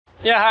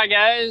Yeah, hi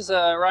guys,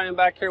 Ryan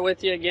back here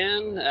with you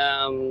again.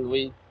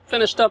 We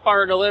finished up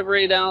our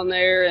delivery down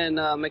there in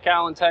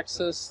McAllen,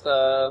 Texas,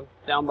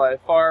 down by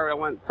far. It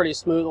went pretty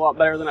smooth, a lot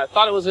better than I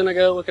thought it was going to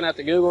go. Looking at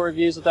the Google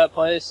reviews at that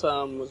place,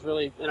 was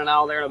really in and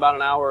out there in about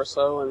an hour or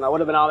so, and I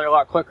would have been out there a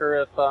lot quicker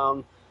if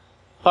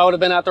I would have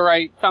been at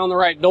found the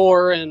right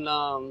door, and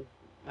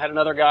had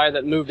another guy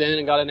that moved in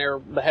and got in there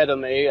ahead of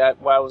me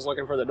while I was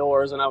looking for the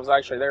doors, and I was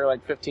actually there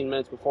like 15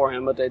 minutes before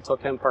him, but they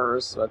took him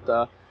first.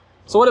 But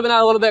so it would have been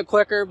out a little bit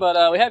quicker,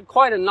 but we had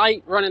quite a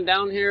night running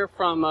down here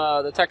from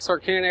the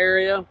Texarkana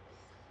area.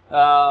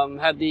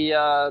 Had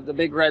the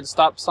big red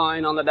stop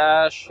sign on the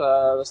dash,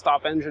 the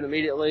stop engine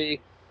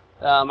immediately.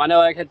 I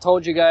know I had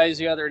told you guys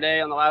the other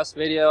day on the last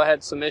video I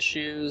had some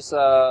issues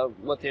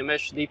with the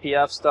emission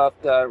DPF stuff.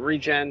 The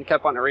regen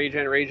kept on the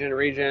regen.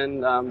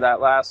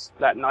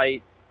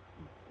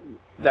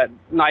 That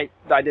night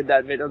I did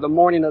that video, the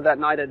morning of that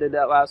night I did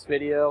that last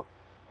video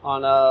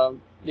on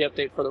the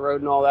update for the road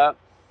and all that.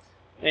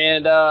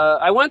 And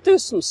I went through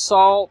some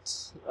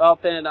salt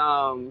up in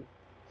I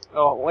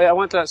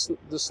went to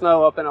the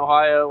snow up in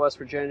Ohio, West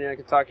Virginia,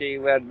 Kentucky.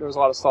 There was a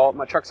lot of salt.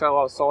 My truck's got a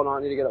lot of salt on it.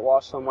 I need to get it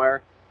washed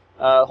somewhere.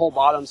 Whole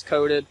bottom's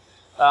coated.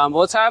 But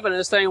what's happening,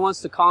 this thing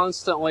wants to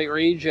constantly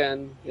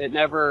regen.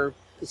 It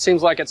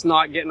seems like it's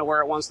not getting to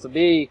where it wants to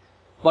be,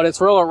 but it's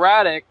real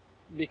erratic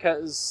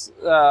because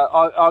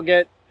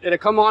it'll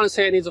come on and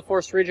say it needs a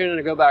forced regen and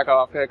it'll go back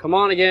off. It'll come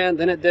on again,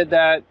 then it did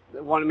that.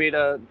 It wanted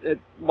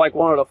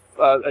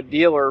a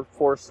dealer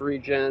forced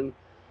regen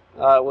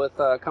with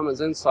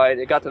Cummins Insight.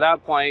 It got to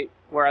that point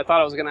where I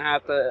thought I was going to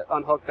have to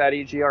unhook that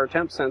EGR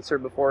temp sensor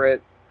before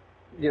it,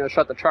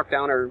 shut the truck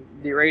down or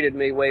derated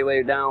me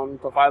way down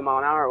to 5 mile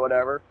an hour or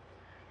whatever.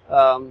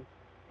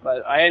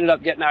 But I ended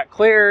up getting that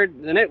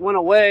cleared. Then it went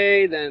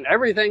away. Then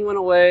everything went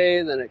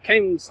away.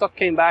 Then stuff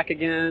came back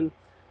again.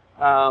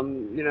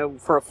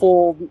 For a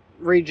full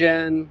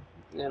regen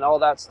and all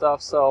that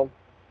stuff. So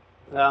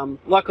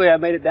luckily I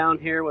made it down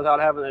here without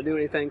having to do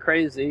anything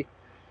crazy.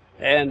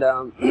 And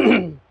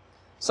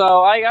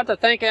so I got to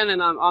thinking,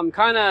 and I'm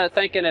kind of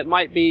thinking it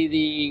might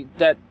be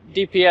that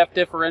DPF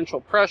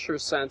differential pressure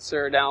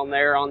sensor down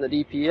there on the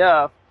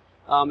DPF.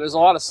 There's a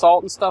lot of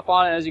salt and stuff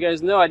on it. As you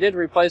guys know, I did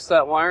replace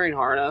that wiring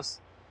harness.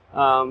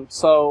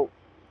 So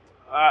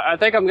I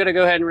think I'm going to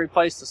go ahead and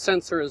replace the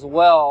sensor as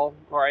well,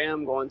 or I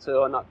am going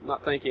to. I'm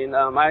not thinking.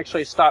 I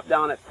actually stopped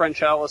down at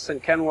French Ellis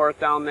and Kenworth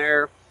down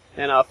there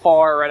in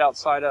Far, right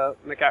outside of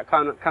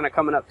McAllen, kind of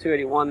coming up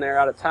 281 there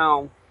out of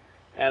town.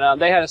 And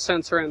they had a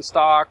sensor in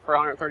stock for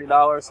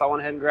 $130, so I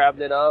went ahead and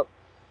grabbed it up.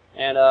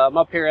 And I'm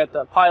up here at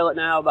the Pilot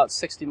now, about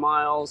 60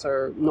 miles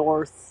or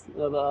north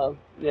of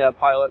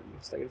Pilot.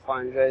 Sticking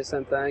Flying J,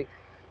 same thing.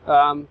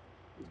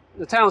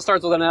 The town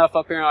starts with an F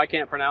up here. I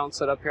can't pronounce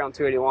it up here on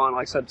 281.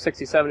 Like I said,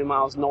 60, 70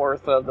 miles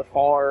north of the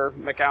Far,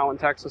 McAllen,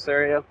 Texas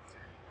area.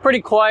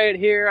 Pretty quiet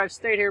here. I've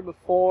stayed here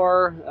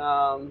before.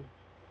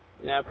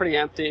 Pretty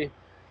empty.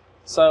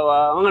 So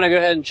I'm going to go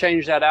ahead and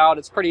change that out.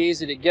 It's pretty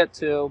easy to get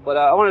to, but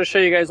I wanted to show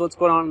you guys what's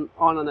going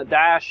on the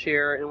dash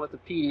here and with the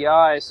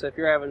PDI. So if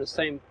you're having the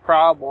same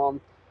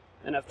problem,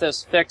 and if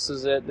this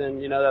fixes it,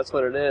 then that's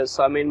what it is.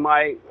 So I mean,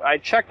 I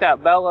checked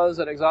that bellows,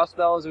 that exhaust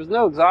bellows. There's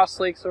no exhaust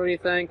leaks or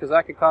anything, because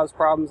that could cause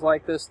problems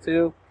like this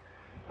too.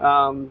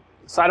 So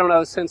I don't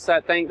know, since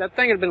that thing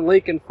had been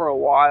leaking for a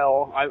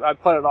while. I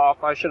put it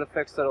off. I should have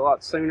fixed it a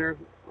lot sooner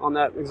on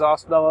that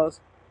exhaust bellows.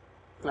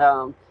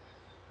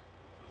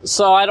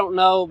 So I don't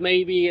know,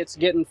 maybe it's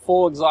getting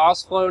full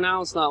exhaust flow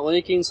now, it's not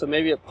leaking, so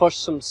maybe it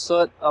pushed some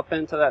soot up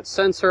into that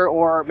sensor,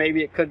 or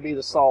maybe it could be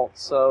the salt,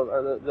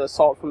 or the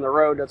salt from the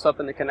road that's up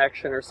in the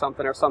connection or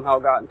something, or somehow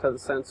got into the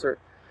sensor.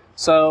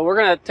 So we're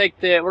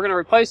gonna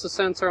replace the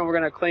sensor, and we're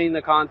gonna clean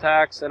the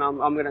contacts, and I'm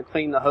gonna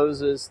clean the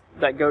hoses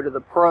that go to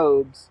the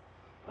probes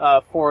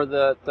for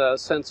the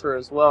sensor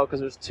as well,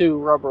 because there's 2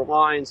 rubber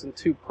lines and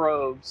 2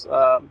 probes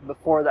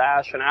before the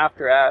ash and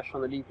after ash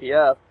on the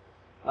DPF.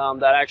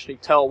 That actually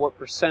tell what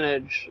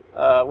percentage,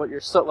 what your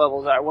soot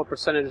levels are, what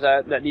percentage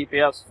that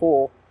DPF's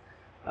full.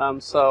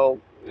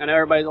 So, and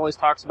everybody always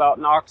talks about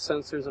NOx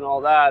sensors and all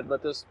that,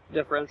 but this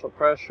differential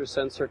pressure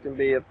sensor can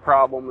be a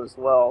problem as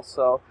well.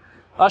 So,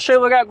 I'll show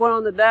you what I got going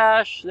on the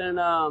dash, then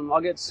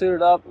I'll get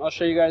suited up, I'll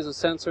show you guys the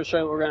sensor, show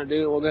you what we're going to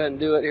do. We'll go ahead and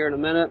do it here in a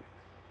minute.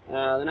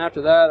 Then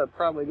after that, I'll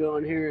probably go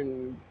in here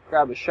and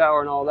grab a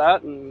shower and all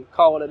that, and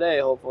call it a day,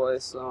 hopefully.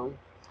 So,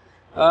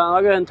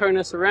 I'll go ahead and turn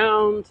this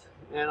around,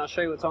 and I'll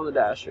show you what's on the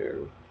dash here.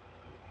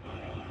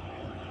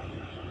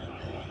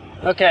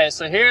 Okay,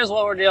 so here's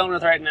what we're dealing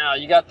with right now.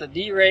 You got the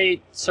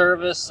D-rate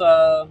service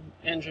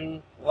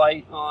engine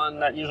light on.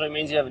 That usually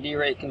means you have a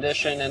D-rate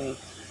condition,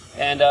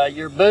 and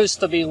your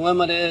boost to be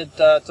limited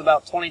to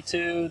about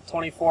 22,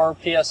 24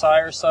 PSI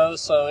or so.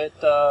 So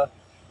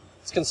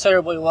it's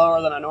considerably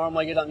lower than I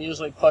normally get. I'm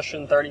usually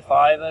pushing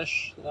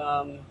 35-ish,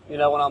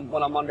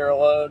 when I'm under a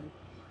load.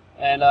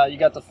 And you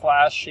got the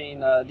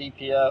flashing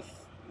DPF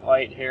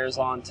light here is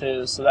on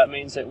too, so that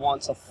means it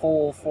wants a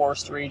full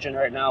forced regen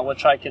right now,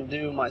 which I can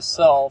do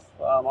myself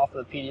off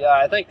of the PDI.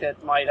 I think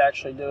that might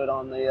actually do it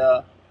on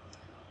the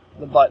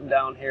button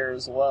down here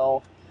as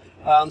well.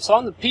 So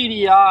on the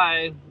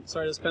PDI,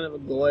 sorry, there's kind of a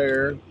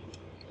glare.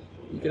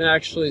 You can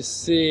actually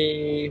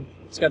see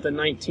it's got the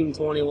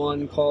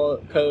 1921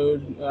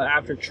 code,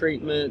 after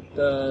treatment,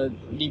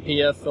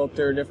 DPF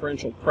filter,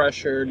 differential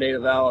pressure, data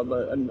valid,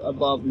 but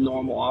above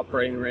normal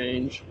operating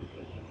range.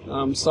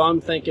 So I'm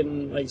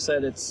thinking, like I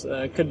said, it's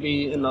could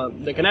be in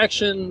the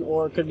connection,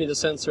 or it could be the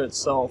sensor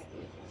itself.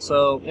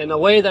 So in a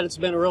way that it's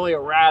been really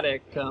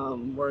erratic,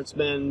 where it's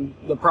been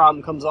the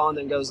problem comes on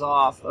then goes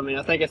off. I mean,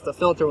 I think if the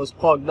filter was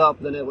plugged up,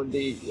 then it would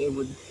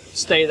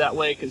stay that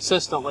way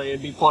consistently.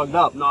 It'd be plugged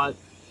up, not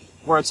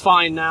where it's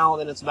fine now,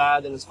 then it's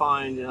bad, then it's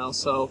fine, you know.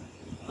 So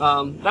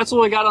that's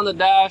what we got on the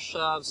dash. So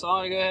I'm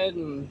gonna go ahead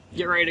and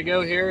get ready to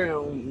go here,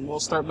 and we'll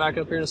start back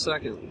up here in a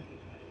second.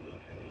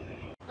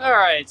 All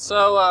right,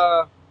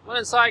 so went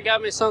inside,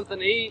 got me something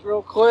to eat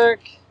real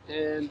quick,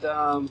 and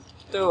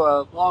threw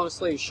a long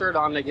sleeve shirt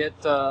on to get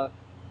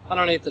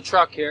underneath the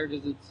truck here,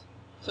 because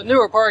it's a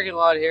newer parking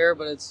lot here,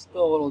 but it's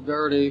still a little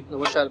dirty. I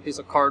wish I had a piece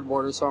of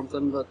cardboard or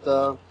something.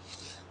 But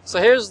so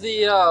here's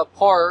the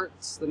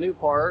parts, the new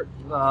part.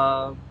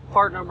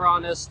 Part number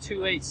on this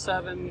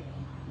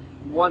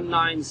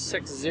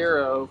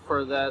 2871960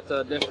 for that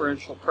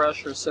differential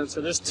pressure sensor.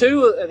 There's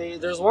two of these.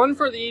 There's one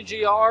for the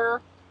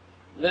EGR,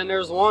 then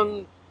there's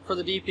one for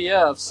the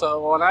DPF.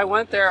 So when I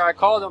went there, I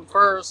called him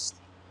first.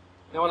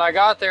 And when I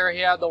got there, he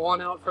had the one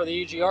out for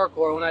the EGR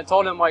core. When I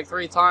told him like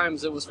 3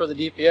 times, it was for the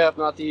DPF,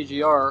 not the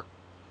EGR.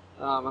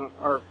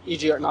 Or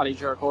EGR, not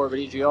EGR core, but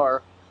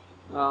EGR.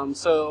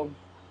 So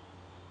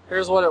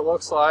here's what it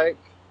looks like.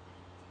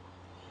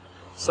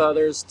 So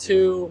there's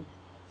 2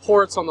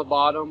 ports on the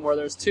bottom where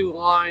there's 2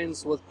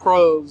 lines with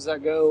probes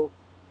that go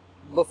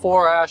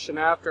before ash and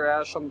after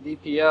ash on the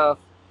DPF.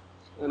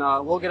 And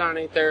we'll get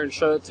underneath there and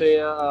show it to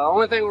you.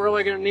 Only thing we're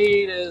really going to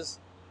need is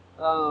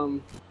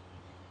some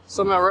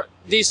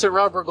decent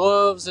rubber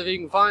gloves, if you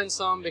can find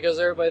some, because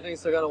everybody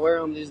thinks they got to wear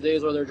them these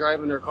days where they're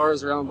driving their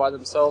cars around by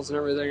themselves and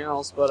everything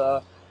else.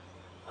 But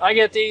I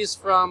get these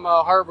from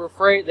Harbor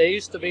Freight. They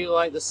used to be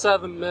like the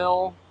 7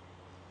 mil.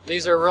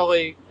 These are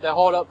really, they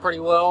hold up pretty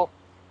well.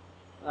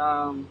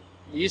 You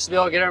used to be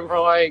able to get them for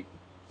like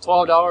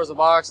 $12 a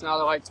box. Now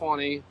they're like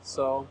 20.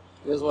 So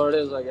it is what it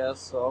is, I guess.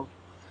 So,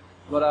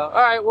 but all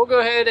right, we'll go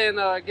ahead and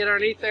get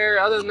underneath there.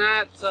 Other than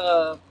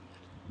that,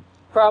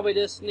 probably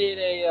just need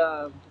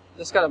a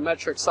just got a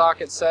metric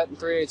socket set and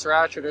 3/8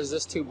 ratchet. There's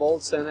just 2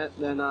 bolts in it,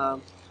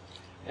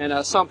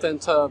 and something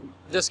to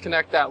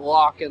disconnect that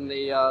lock in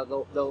the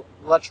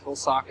electrical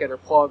socket or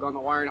plug on the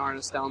wiring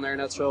harness down there,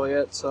 and that's really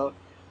it. So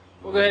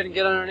we'll go ahead and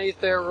get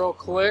underneath there real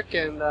quick,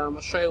 and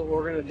I'll show you what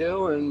we're going to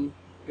do, and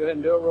go ahead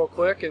and do it real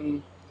quick,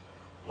 and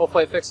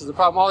hopefully it fixes the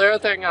problem. Oh, the other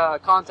thing,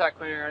 contact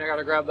cleaner, I got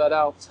to grab that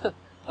out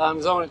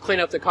because I want to clean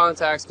up the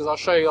contacts, because I'll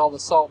show you all the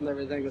salt and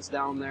everything that's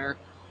down there.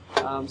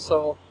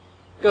 So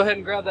go ahead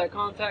and grab that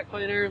contact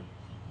cleaner,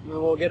 and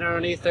we'll get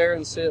underneath there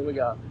and see what we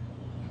got.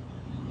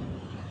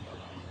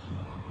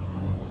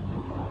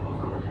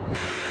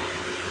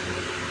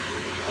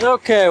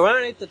 Okay, we're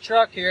underneath the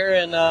truck here,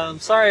 and I'm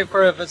sorry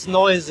for if it's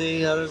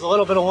noisy. There's a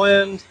little bit of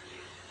wind,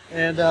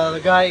 and the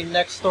guy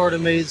next door to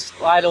me is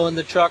idling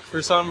the truck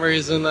for some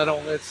reason.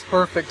 It's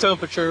perfect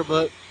temperature,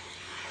 but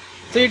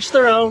to each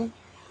their own.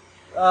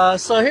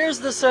 So here's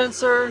the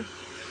sensor.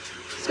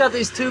 It's got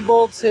these 2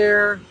 bolts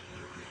here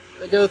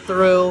that go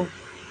through.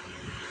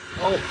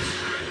 Oh,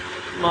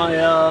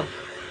 my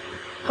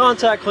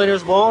contact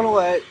cleaner's blowing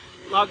away.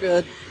 Not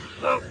good.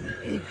 Oh.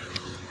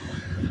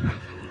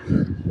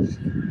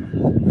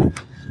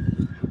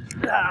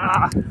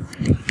 Ah.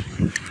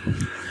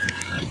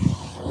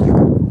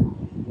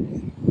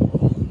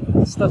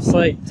 This stuff's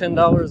like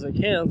 $10 a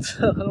can.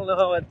 I don't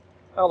know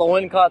how the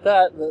wind caught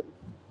that, but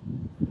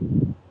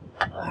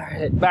all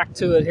right, back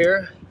to it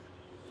here.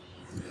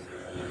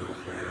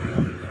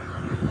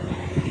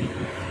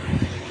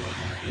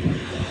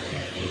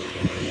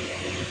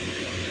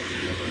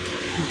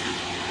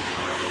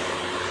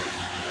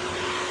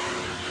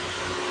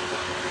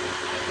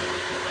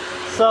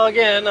 So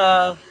again,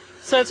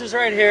 sensors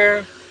right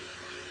here.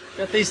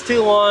 Got these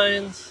 2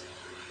 lines.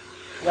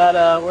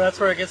 That's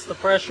where it gets the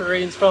pressure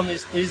readings from.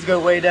 These go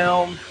way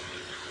down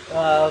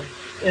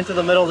into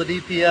the middle of the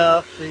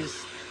DPF. These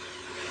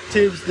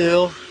tubes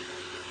do.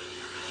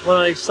 One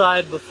on each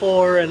side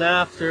before and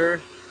after.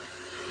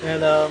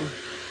 And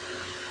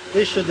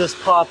these should just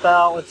pop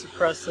out once you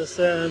press this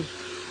in.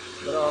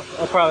 But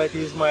I'll probably have to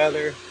use my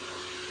other.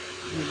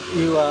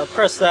 You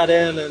press that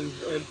in and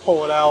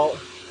pull it out.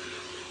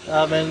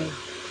 And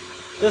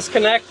this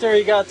connector,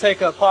 you gotta take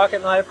a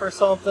pocket knife or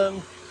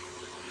something,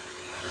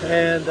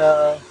 and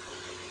you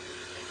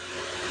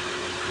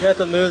have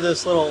to move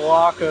this little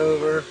lock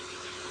over.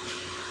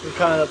 And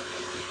kind of,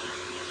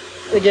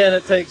 again,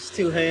 it takes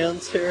 2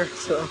 hands here,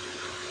 so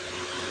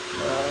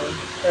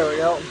there we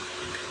go.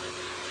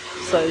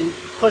 So you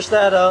push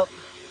that up,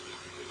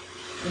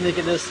 and you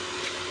can just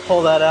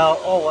pull that out.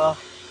 Oh well.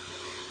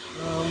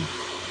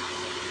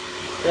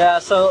 Yeah,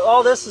 so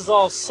all this is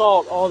all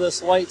salt, all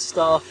this white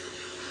stuff.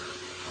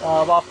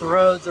 Off the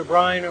roads or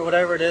brine or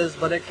whatever it is,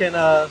 but it can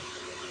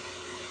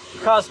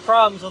cause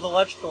problems with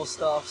electrical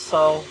stuff.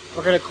 So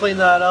we're going to clean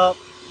that up,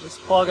 just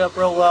plug up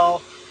real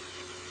well,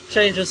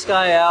 change this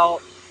guy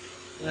out,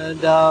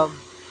 and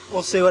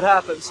we'll see what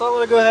happens. So I'm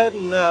going to go ahead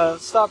and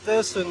stop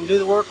this and do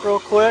the work real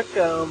quick.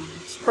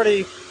 It's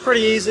pretty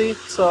easy,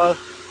 so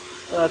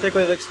I think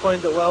we've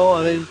explained it well.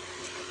 I mean,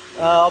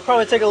 I'll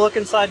probably take a look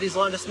inside these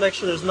lines just to make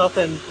sure there's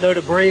nothing, no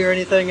debris or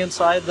anything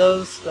inside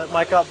those that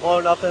might got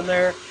blown up in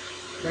there.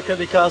 That could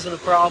be causing a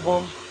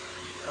problem.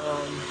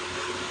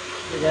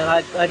 Again,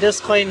 I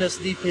just cleaned this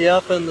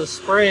DPF in the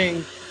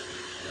spring.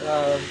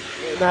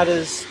 That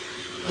is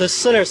this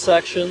center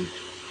section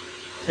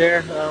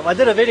here. I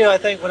did a video, I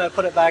think, when I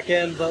put it back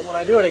in, but when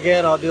I do it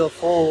again, I'll do a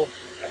full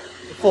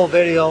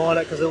video on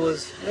it because it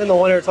was in the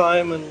winter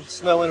time and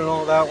snowing and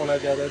all that when I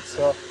did it.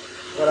 So,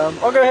 but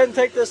I'll go ahead and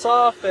take this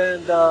off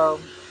and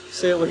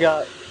see what we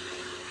got.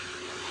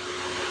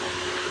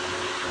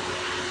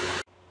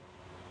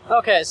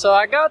 Okay, so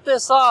I got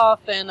this off,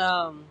 and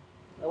I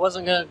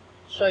wasn't gonna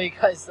show you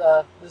guys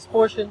this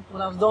portion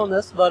when I was doing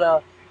this, but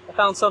I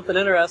found something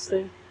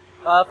interesting.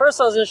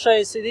 First, I was gonna show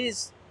you. See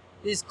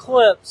these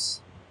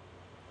clips.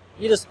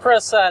 You just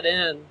press that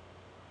in,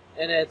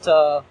 and it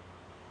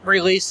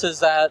releases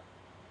that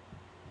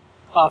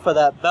off of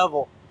that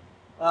bevel.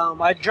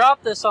 I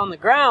dropped this on the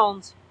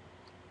ground,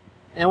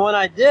 and when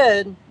I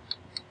did,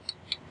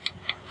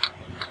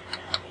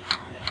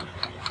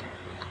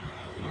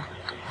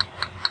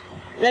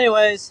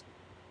 anyways,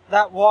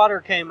 that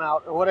water came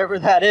out, or whatever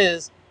that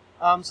is.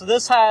 So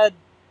this had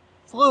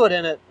fluid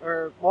in it,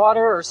 or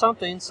water, or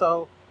something.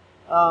 So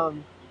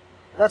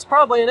that's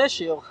probably an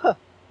issue.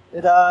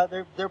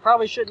 There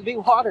probably shouldn't be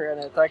water in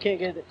it. I can't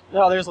get it.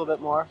 No, there's a little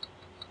bit more.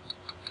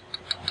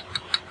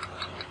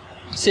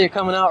 See it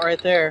coming out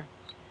right there.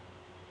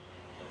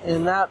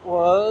 And that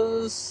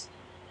was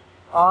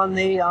on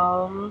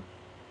the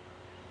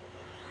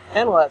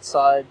inlet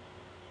side.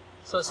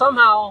 So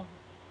somehow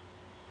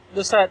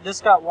this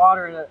got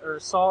water in it, or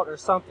salt, or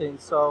something.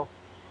 So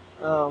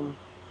I'm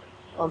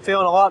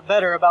feeling a lot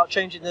better about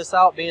changing this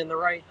out being the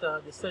right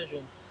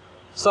decision.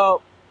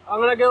 So I'm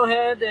going to go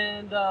ahead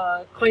and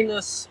clean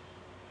this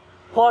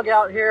plug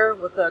out here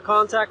with the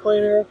contact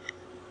cleaner.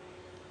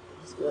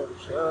 Let's go ahead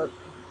and show it.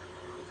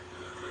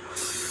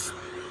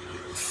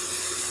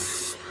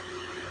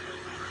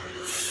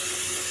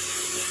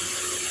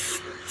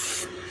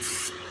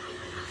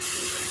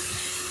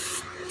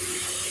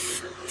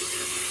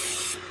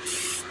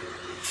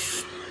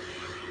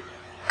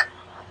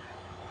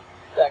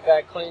 That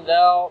guy cleaned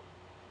out.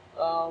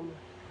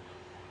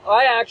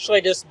 I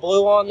actually just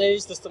blew on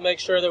these just to make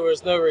sure there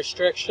was no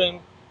restriction.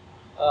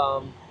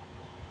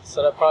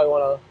 So I probably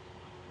want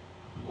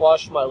to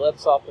wash my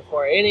lips off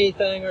before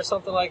anything or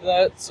something like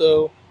that.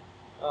 So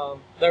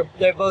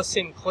they both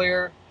seem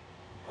clear.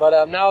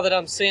 But now that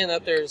I'm seeing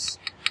that there's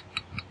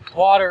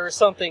water or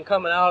something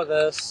coming out of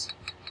this,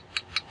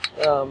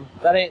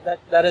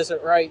 that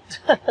isn't right.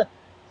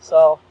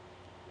 So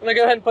I'm gonna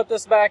go ahead and put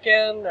this back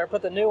in, or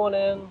put the new one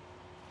in.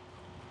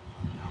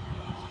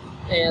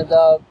 And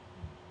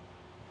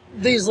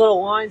these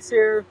little lines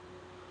here,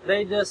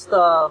 they just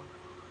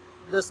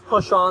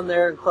push on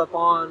there and clip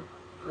on.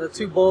 The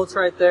two bolts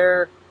right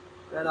there,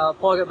 and I'll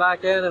plug it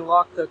back in and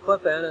lock the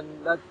clip in,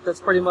 and that's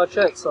pretty much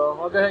it. So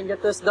I'll go ahead and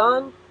get this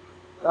done,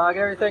 get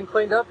everything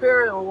cleaned up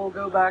here, and we'll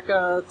go back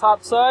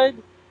top side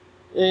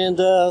and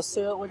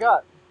see what we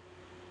got.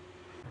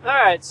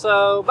 Alright,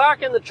 so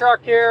back in the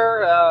truck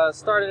here,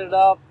 started it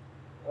up.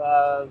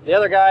 The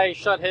other guy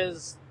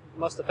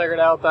must have figured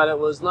out that it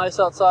was nice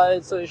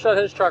outside, so he shut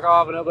his truck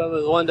off and opened up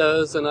his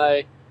windows, and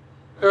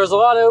there was a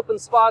lot of open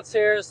spots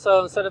here,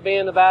 so instead of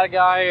being the bad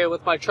guy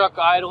with my truck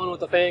idling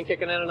with the fan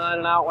kicking in and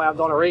out when I'm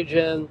doing a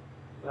regen,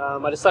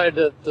 I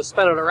decided to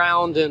spin it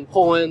around and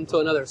pull into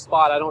another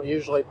spot. I don't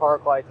usually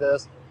park like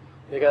this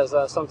because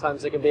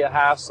sometimes it can be a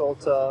hassle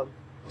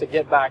to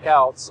get back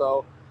out.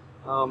 So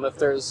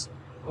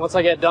once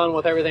I get done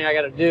with everything I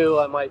got to do,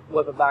 I might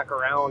flip it back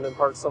around and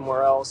park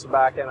somewhere else or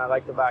back in. I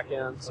like to back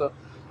in. So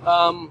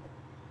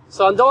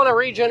I'm doing a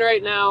regen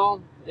right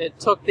now. It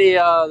took the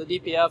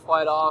DPF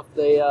light off.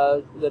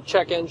 The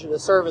check engine, the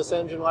service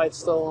engine light's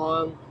still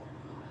on.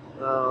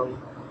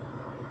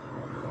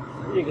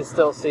 You can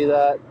still see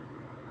that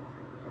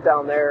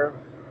down there.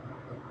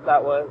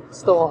 That way,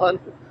 still on.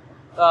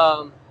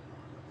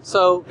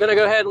 So gonna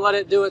go ahead and let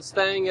it do its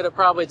thing. It'll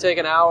probably take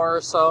an hour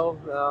or so.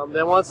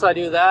 Then once I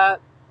do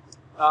that,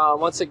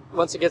 once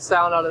it gets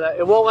down out of that,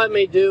 it won't let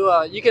me do.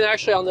 You can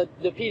actually on the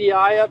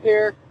PDI up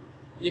here,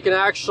 you can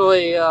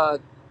actually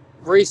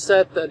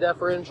reset the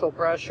differential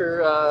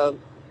pressure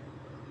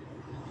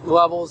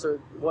levels or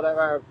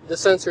whatever, the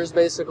sensors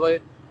basically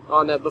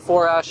on the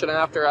before ash and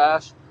after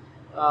ash.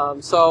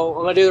 So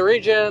I'm going to do the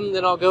regen,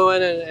 then I'll go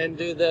in and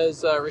do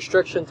those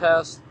restriction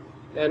tests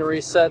and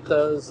reset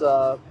those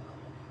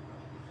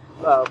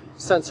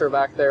sensor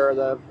back there,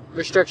 the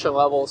restriction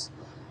levels,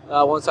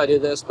 once I do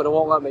this, but it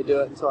won't let me do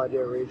it until I do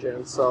a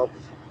regen. So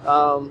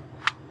like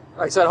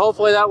I said,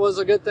 hopefully that was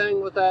a good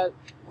thing with that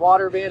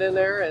water being in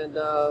there, and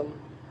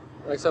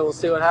like I said, we'll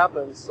see what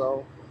happens.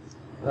 So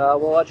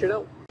we'll let you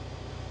know.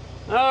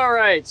 All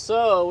right,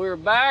 so we're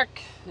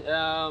back.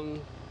 The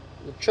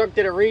truck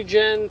did a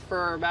regen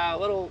for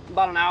about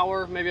an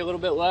hour, maybe a little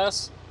bit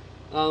less,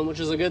 which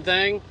is a good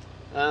thing.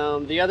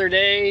 The other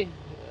day,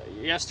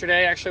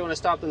 yesterday actually, when I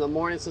stopped in the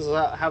morning, since I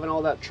was having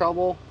all that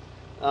trouble,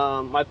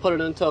 I put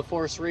it into a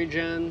forced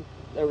regen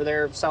over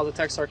there south of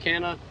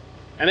Texarkana,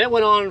 and it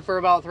went on for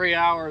about 3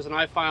 hours, and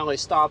I finally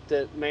stopped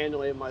it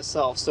manually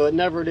myself, so it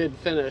never did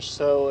finish.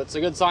 So it's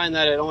a good sign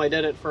that it only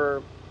did it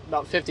for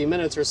about 50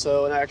 minutes or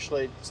so and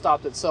actually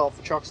stopped itself.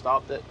 The truck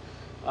stopped it,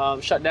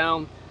 shut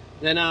down.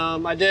 Then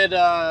I did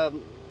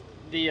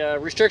the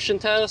restriction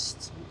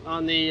test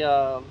on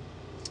the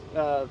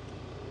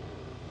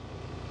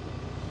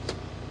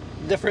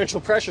differential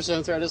pressure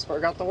sensor. I just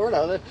forgot the word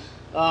of it.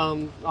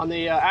 On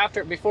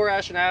the before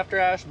ash and after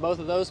ash, both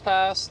of those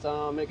passed.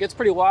 It gets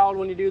pretty wild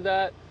when you do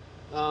that.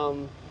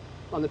 On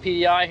the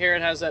PDI here,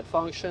 it has that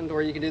function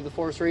where you can do the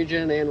force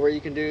regen and where you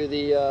can do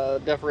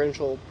the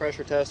differential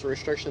pressure test or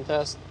restriction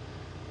test.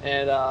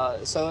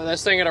 And so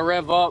this thing it'll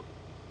rev up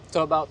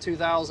to about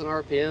 2,000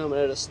 RPM and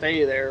it'll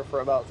stay there for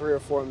about 3 or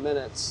 4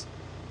 minutes,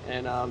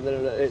 and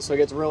then so it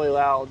gets really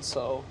loud.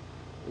 So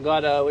we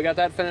got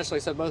that finished.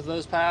 Like I said, both of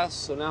those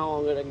passed. So now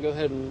I'm gonna go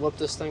ahead and whip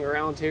this thing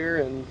around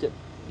here and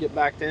get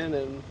backed in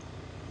and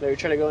maybe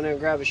try to go in there and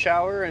grab a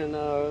shower and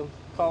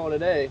call it a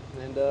day,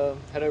 and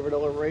head over to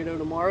Laredo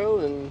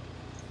tomorrow and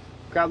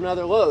grab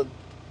another load.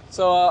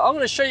 So I'm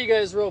going to show you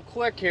guys real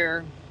quick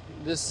here,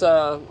 this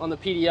on the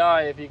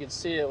PDI, if you can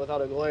see it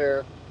without a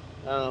glare,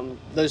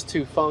 those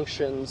two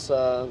functions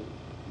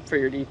for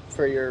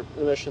your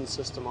emission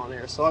system on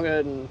here. So I'll go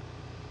ahead and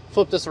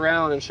flip this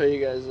around and show you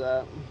guys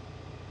that.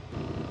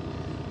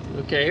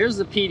 Okay, here's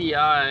the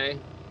PDI,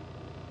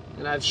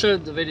 and I've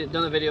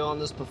done a video on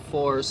this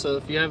before, so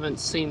if you haven't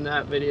seen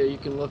that video, you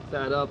can look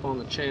that up on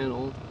the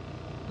channel.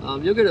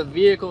 You'll go to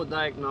Vehicle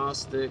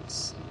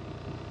Diagnostics.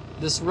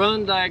 This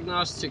Run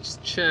Diagnostics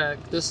Check,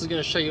 this is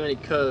going to show you any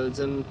codes.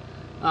 And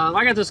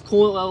I got this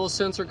coolant level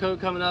sensor code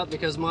coming up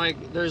because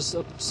there's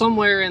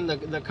somewhere in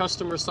the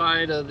customer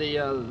side of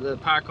the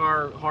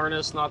PACCAR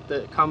harness, not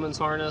the Cummins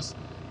harness,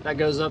 that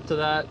goes up to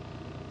that.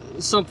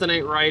 Something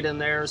ain't right in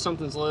there,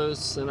 something's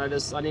loose, and I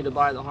need to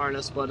buy the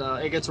harness, but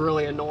it gets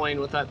really annoying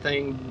with that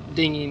thing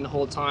dinging the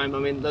whole time. I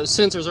mean, those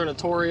sensors are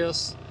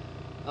notorious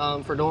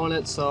for doing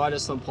it, so I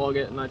just unplug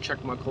it and I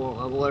check my coolant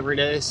level every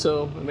day.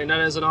 So I mean,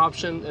 that is an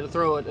option.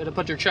 It'll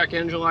put your check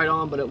engine light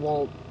on, but it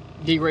won't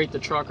derate the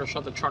truck or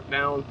shut the truck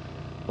down.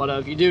 But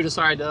if you do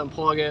decide to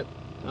unplug it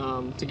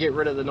to get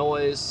rid of the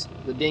noise,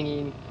 the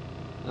dinging,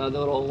 the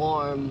little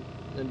alarm,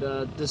 and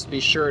just be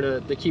sure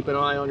to keep an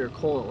eye on your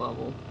coolant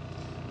level.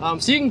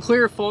 So you can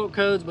clear fault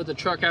codes, but the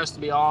truck has to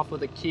be off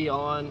with a key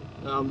on.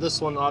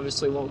 This one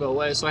obviously won't go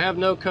away, so I have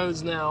no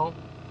codes now.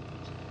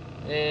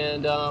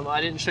 And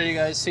I didn't show you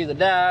guys, see the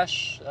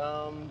dash,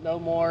 no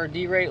more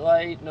derate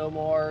light, no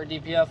more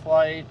DPF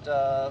light.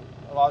 I've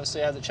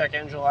obviously had the check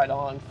engine light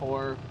on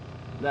for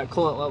that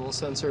coolant level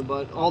sensor,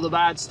 but all the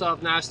bad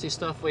stuff, nasty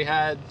stuff we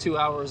had 2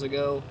 hours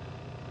ago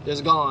is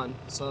gone.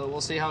 So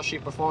we'll see how she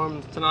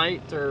performed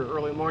tonight or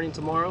early morning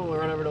tomorrow. We'll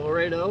run over to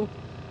Laredo.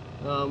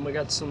 We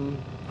got some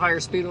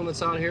higher speed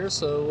limits out here,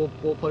 so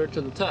we'll put her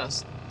to the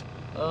test.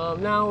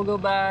 Now we'll go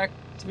back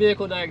to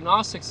Vehicle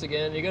Diagnostics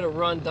again. You got to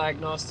Run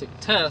Diagnostic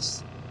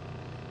Tests,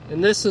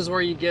 and this is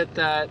where you get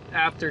that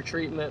after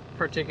treatment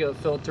particulate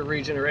filter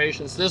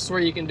regeneration. So this is where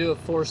you can do a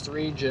forced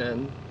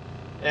regen,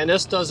 and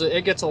this does it.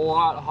 It gets a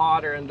lot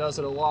hotter and does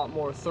it a lot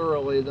more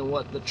thoroughly than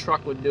what the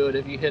truck would do it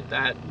if you hit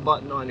that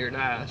button on your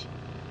dash.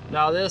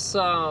 Now this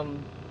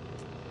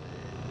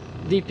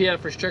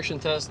DPF restriction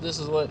test, this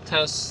is what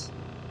tests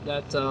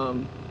that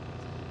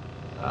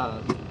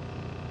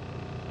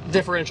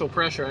differential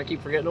pressure. I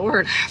keep forgetting the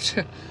word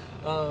after.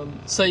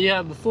 So you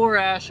have before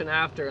ash and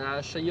after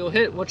ash. So you'll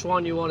hit which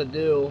one you want to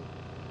do,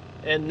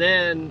 and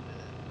then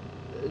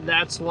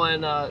that's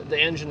when the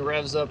engine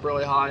revs up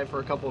really high for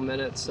a couple of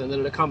minutes, and then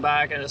it'll come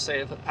back and it'll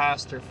say if it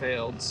passed or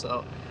failed.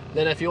 So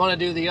then if you want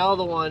to do the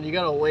other one, you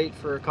got to wait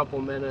for a couple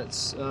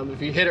minutes.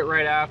 If you hit it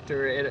right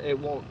after, it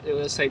won't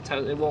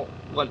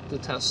let the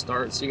test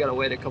start. So you got to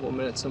wait a couple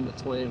minutes in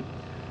between.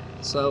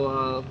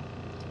 So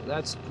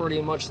that's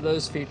pretty much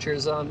those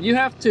features. You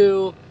have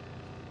to,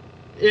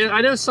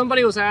 I know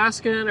somebody was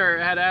asking or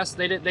had asked,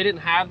 they didn't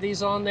have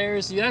these on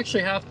theirs. You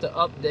actually have to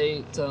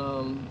update,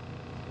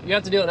 you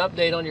have to do an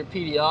update on your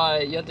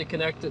PDI. You have to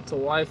connect it to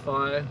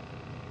Wi-Fi.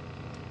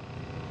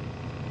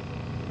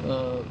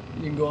 You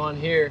can go on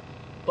here.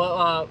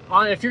 But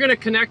if you're going to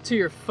connect to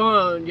your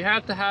phone, you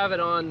have to have it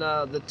on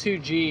the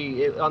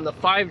 2G. On the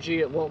 5G,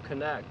 it won't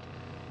connect.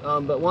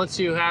 But once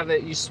you have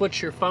it, you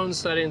switch your phone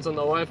settings on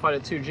the Wi-Fi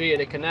to 2G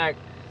and it connect,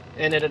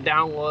 and it'll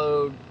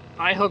download.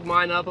 I hook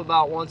mine up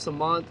about once a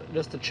month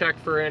just to check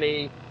for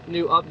any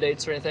new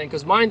updates or anything,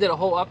 because mine did a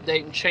whole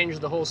update and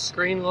changed the whole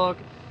screen look,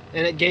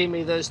 and it gave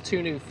me those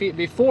two new features.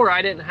 Before,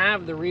 I didn't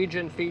have the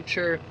regen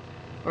feature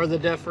or the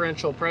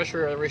differential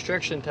pressure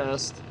restriction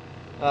test.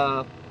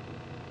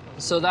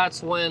 So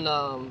that's when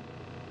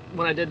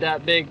I did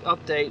that big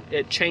update,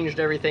 it changed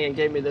everything and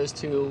gave me those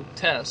two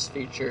test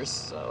features.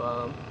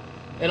 So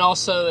And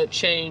also it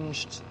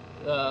changed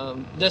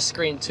this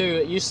screen too.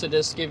 It used to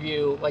just give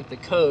you like the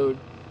code.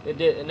 It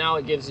did, and now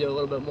it gives you a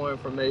little bit more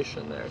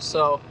information there.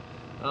 So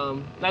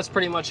that's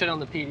pretty much it on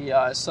the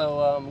PDI. So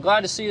I'm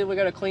glad to see that we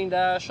got a clean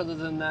dash other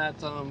than that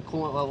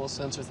coolant level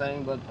sensor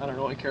thing, but I don't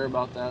really care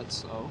about that.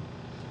 So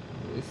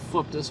let me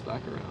flip this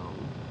back around.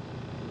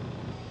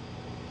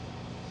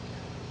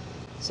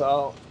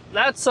 So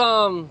that's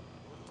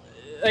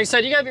like I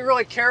said, you gotta be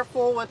really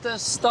careful with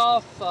this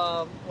stuff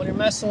when you're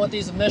messing with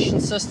these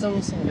emission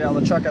systems. Get out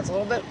of the truck. It's a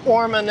little bit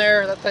warm in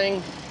there. That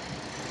thing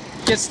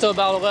gets to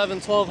about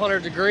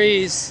 1200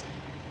 degrees.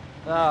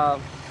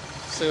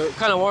 So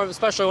kind of warm,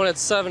 especially when it's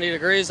 70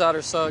 degrees out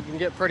or so. It can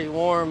get pretty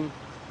warm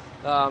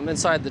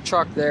inside the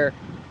truck there.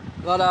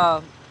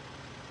 But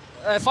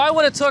if I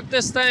would have took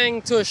this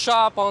thing to a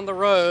shop on the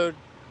road,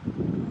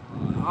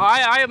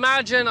 I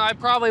imagine I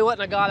probably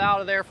wouldn't have got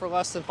out of there for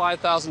less than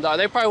 $5,000.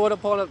 They probably would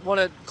have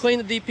wanted to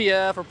clean the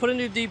DPF or put a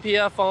new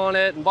DPF on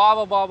it and blah,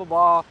 blah, blah, blah,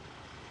 blah,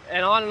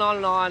 and on and on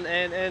and on.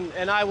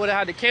 And I would have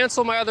had to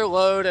cancel my other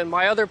load and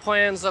my other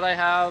plans that I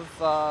have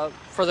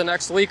for the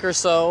next week or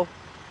so.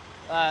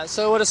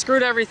 So it would have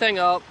screwed everything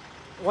up.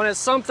 When it's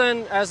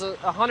something as a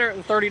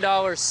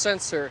 $130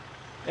 sensor,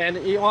 and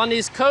on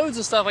these codes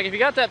and stuff, like if you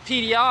got that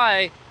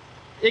PDI,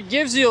 it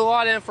gives you a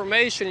lot of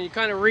information. You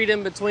kind of read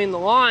in between the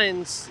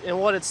lines and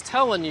what it's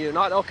telling you.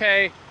 Not,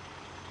 okay,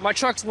 my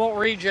trucks won't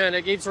regen.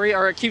 It keeps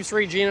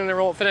regening and it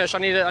won't finish. I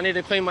need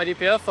to clean my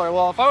DPF filter.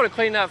 Well, if I would have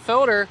cleaned that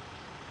filter,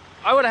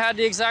 I would have had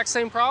the exact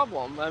same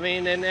problem. I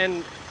mean,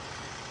 and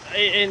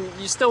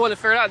you still would have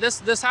figured out.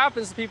 This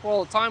happens to people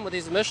all the time with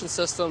these emission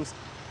systems.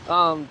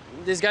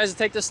 These guys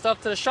take this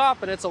stuff to the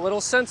shop and it's a little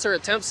sensor, a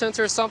temp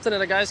sensor or something,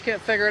 and the guys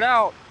can't figure it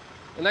out.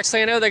 The next thing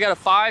you know, they got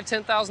a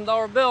 $5,000,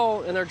 $10,000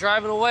 bill and they're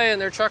driving away and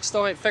their truck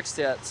still ain't fixed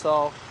yet.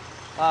 So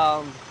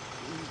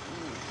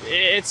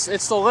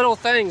it's the little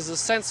things, the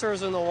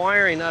sensors and the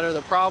wiring that are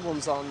the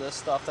problems on this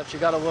stuff that you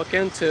got to look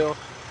into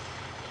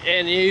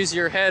and use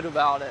your head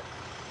about it.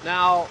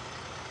 Now,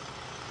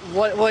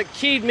 what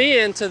keyed me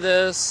into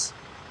this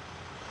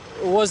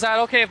was that,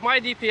 okay, if my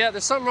DPF,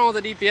 there's something wrong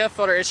with the DPF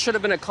filter, it should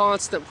have been a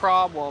constant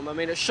problem. I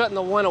mean, it shouldn't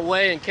have went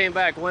away and came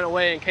back, went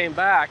away and came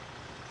back.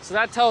 So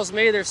that tells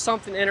me there's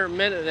something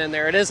intermittent in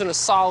there. It isn't a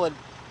solid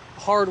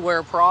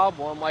hardware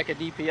problem like a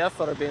DPF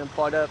filter being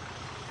plugged up.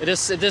 It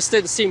just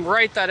didn't seem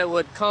right that it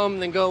would come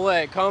then go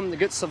away, come to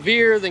get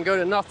severe then go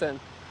to nothing.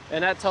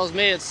 And that tells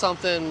me it's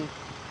something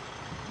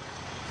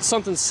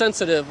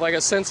sensitive, like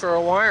a sensor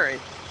or wiring.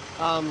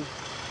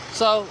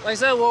 So like I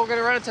said, we're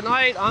gonna run it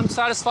tonight. I'm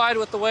satisfied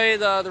with the way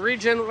the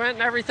regen went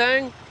and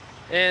everything,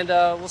 and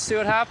we'll see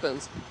what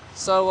happens.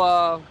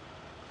 So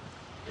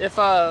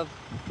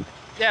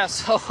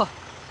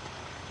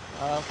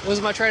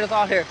losing my train of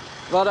thought here.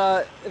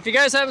 But if you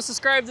guys haven't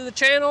subscribed to the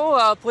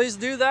channel, please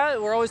do that.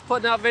 We're always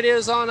putting out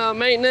videos on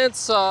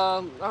maintenance,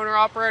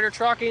 owner-operator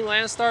trucking,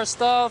 Landstar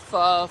stuff.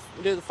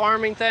 We do the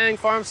farming thing,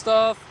 farm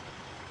stuff,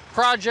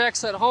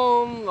 projects at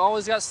home.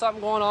 Always got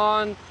something going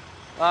on.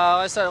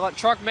 Like I said, like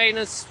truck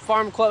maintenance,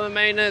 farm equipment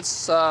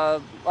maintenance,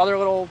 other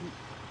little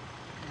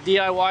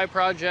DIY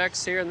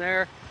projects here and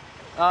there.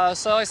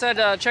 So like I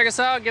said, check us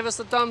out, give us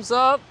a thumbs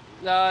up.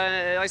 Like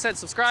I said,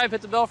 subscribe,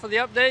 hit the bell for the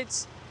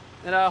updates.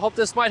 And I hope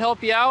this might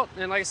help you out.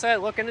 And like I said,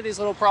 look into these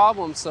little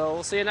problems. So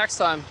we'll see you next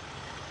time.